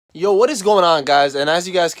Yo, what is going on, guys? And as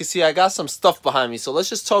you guys can see, I got some stuff behind me, so let's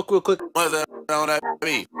just talk real quick. What's that on that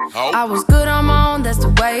beat? I was good on my own, that's the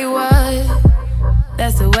way it was.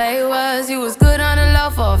 That's the way it was. You was good on the low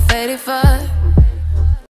for a faded fuck.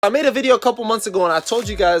 I made a video a couple months ago and I told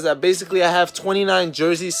you guys that basically I have 29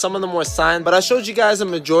 jerseys. Some of them were signed, but I showed you guys a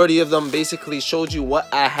majority of them, basically showed you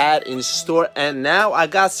what I had in store. And now I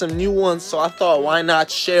got some new ones, so I thought why not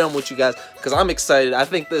share them with you guys, because I'm excited. I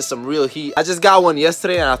think there's some real heat. I just got one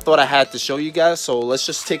yesterday and I thought I had to show you guys, so let's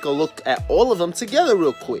just take a look at all of them together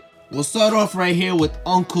real quick. We'll start off right here with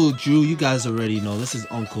Uncle Drew. You guys already know this is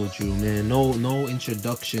Uncle Drew, man. No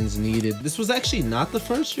introductions needed. This was actually not the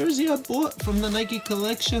first jersey I bought from the Nike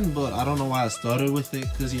collection, but I don't know why I started with it,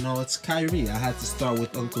 because, you know, it's Kyrie. I had to start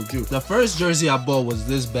with Uncle Drew. The first jersey I bought was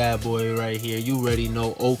this bad boy right here. You already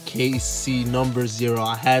know, OKC number 0.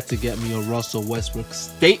 I had to get me a Russell Westbrook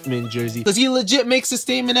statement jersey, because he legit makes a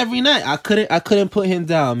statement every night. I couldn't put him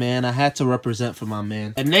down, man. I had to represent for my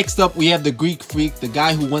man. And next up, we have the Greek Freak, the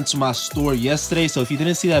guy who went to my store yesterday. So if you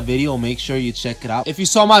didn't see that video, make sure you check it out. If you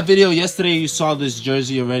saw my video yesterday, you saw this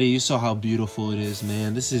jersey already. You saw how beautiful it is,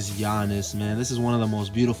 man. This is Giannis, man. This is one of the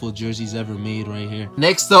most beautiful jerseys ever made right here.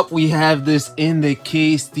 Next up, we have this in the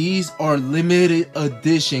case. These are limited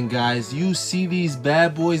edition, guys. You see these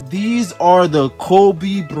bad boys? These are the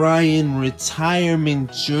Kobe Bryant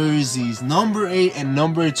retirement jerseys, number 8 and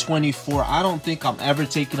number 24. I don't think I'm ever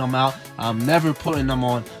taking them out. I'm never putting them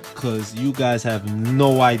on, because you guys have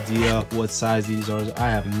no idea what size these are.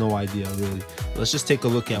 I have no idea, really. Let's just take a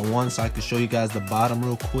look at one so I can show you guys the bottom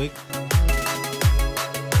real quick.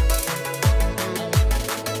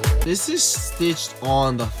 This is stitched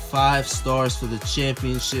on the 5 stars for the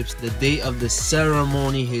championships. The date of the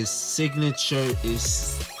ceremony, his signature is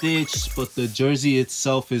stitched, but the jersey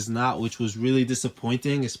itself is not, which was really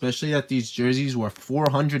disappointing, especially that these jerseys were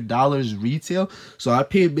 $400 retail. So I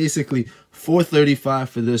paid basically $435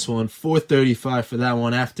 for this one, $435 for that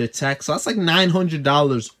one after tax. So that's like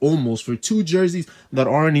 $900 almost for 2 jerseys that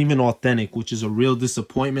aren't even authentic, which is a real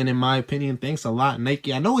disappointment in my opinion. Thanks a lot,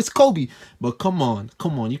 Nike. I know it's Kobe, but come on,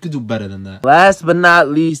 you could do better than that. Last but not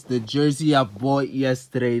least, the jersey I bought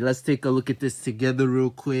yesterday. Let's take a look at this together real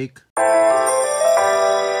quick.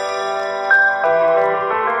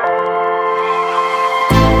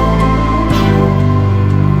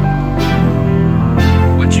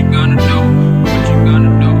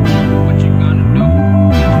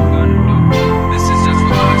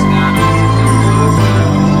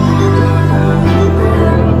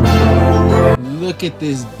 Look at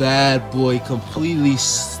this bad boy, completely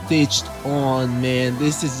stitched on, man.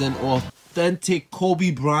 This is an authentic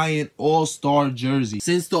Kobe Bryant All-Star jersey.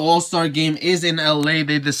 Since the All-Star game is in LA,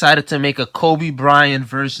 they decided to make a Kobe Bryant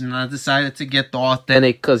version, and I decided to get the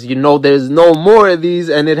authentic because, you know, there's no more of these,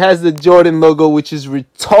 and it has the Jordan logo, which is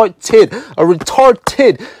retarded. A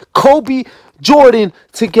retarded Kobe Jordan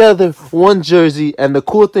together, one jersey. And the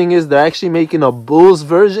cool thing is they're actually making a Bulls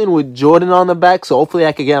version with Jordan on the back, so hopefully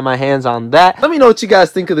I can get my hands on that. Let me know what you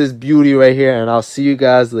guys think of this beauty right here, and I'll see you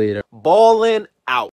guys later. Ballin' out.